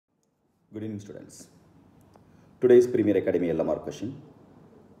Good evening, students. Today's Premier Academy LMR question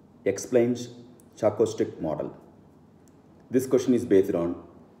explains Stochastic model. This question is based on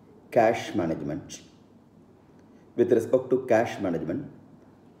cash management. With respect to cash management,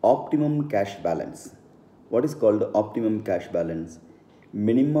 optimum cash balance. What is called optimum cash balance?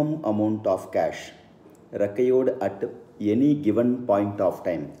 Minimum amount of cash required at any given point of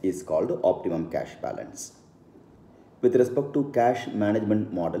time is called optimum cash balance. With respect to cash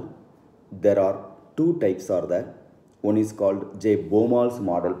management model, there are two types are there. One is called J. Baumol's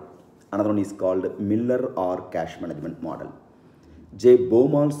model. Another one is called Miller or cash management model. J.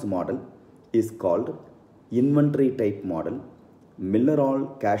 Baumol's model is called inventory type model. Miller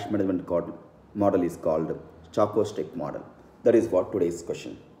or cash management model is called Stochastic model. That is what today's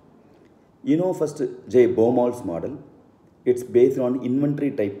question. You know, first J. Baumol's model, it's based on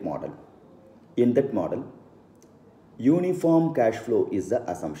inventory type model. In that model, uniform cash flow is the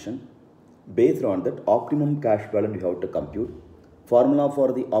assumption. Based on that optimum cash balance you have to compute. Formula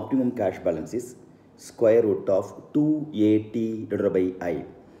for the optimum cash balance is square root of 2AT divided by I.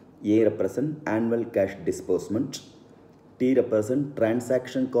 A represent annual cash disbursement, T represent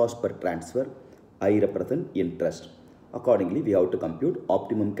transaction cost per transfer, I represent interest. Accordingly, we have to compute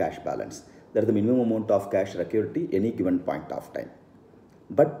optimum cash balance. That is the minimum amount of cash required at any given point of time.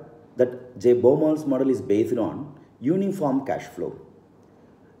 But that J. Baumol's model is based on uniform cash flow.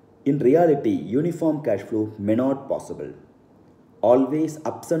 In reality, uniform cash flow may not possible. Always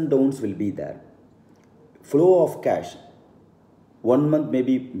ups and downs will be there. Flow of cash, 1 month may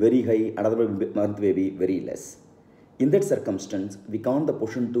be very high, another month may be very less. In that circumstance, we count the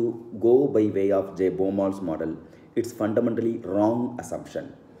position to go by way of J. Baumol's model. It's fundamentally wrong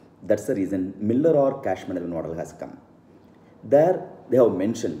assumption. That's the reason Miller or cash management model has come. There they have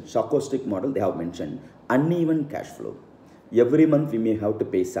mentioned, Stochastic model, they have mentioned uneven cash flow. Every month we may have to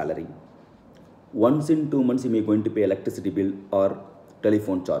pay salary. Once in 2 months you may going to pay electricity bill or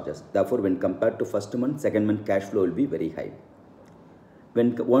telephone charges. Therefore, when compared to first month, second month cash flow will be very high.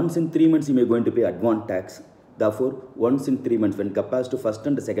 When once in 3 months you may going to pay advance tax. Therefore, once in 3 months when compared to first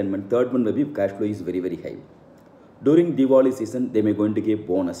and second month, third month maybe cash flow is very high. During Diwali season, they may going to give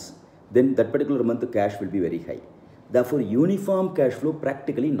bonus. Then that particular month the cash will be very high. Therefore, uniform cash flow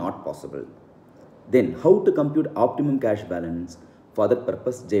practically not possible. Then how to compute optimum cash balance? For that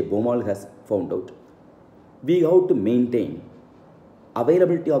purpose, J. Baumol has found out. We have to maintain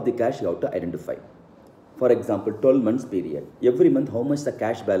availability of the cash you have to identify. For example, 12 months period. Every month how much the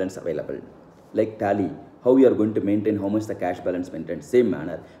cash balance available. Like tally, how we are going to maintain how much the cash balance maintained. Same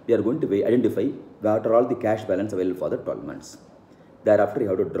manner, we are going to identify what are all the cash balance available for the 12 months. Thereafter, you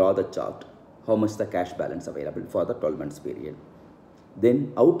have to draw the chart. How much the cash balance available for the 12 months period.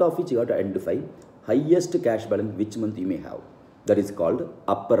 Then out of which you have to identify highest cash balance which month you may have. That is called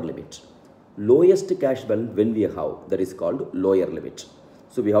upper limit. Lowest cash balance when we have, that is called lower limit.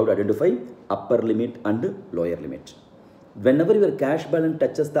 So we have to identify upper limit and lower limit. Whenever your cash balance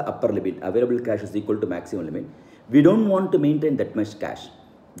touches the upper limit, available cash is equal to maximum limit. We don't want to maintain that much cash.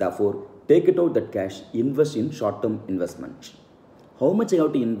 Therefore, take it out that cash, invest in short-term investment. How much I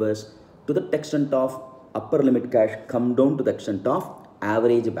have to invest? To the extent of upper limit cash come down to the extent of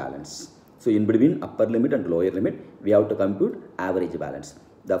average balance. So in between upper limit and lower limit, we have to compute average balance.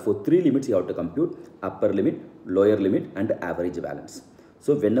 Therefore, 3 limits you have to compute: upper limit, lower limit and average balance.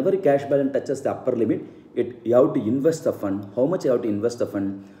 So whenever cash balance touches the upper limit, you have to invest the fund. How much you have to invest the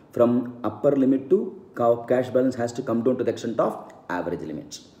fund? From upper limit to cash balance has to come down to the extent of average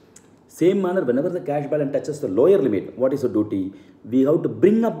limit. Same manner, whenever the cash balance touches the lower limit, what is the duty? We have to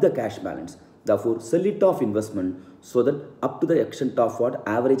bring up the cash balance. Therefore, sell it off investment so that up to the extent of what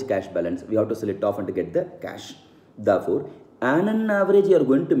average cash balance, we have to sell it off and to get the cash. Therefore, on average, you are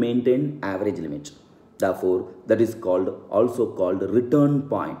going to maintain average limit. Therefore, that is also called return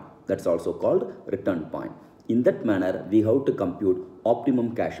point. That's also called return point. In that manner, we have to compute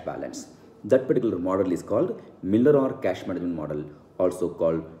optimum cash balance. That particular model is called Miller or cash management model, also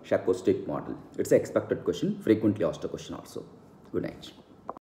called Stochastic model. It's an expected question, frequently asked question also. Good night.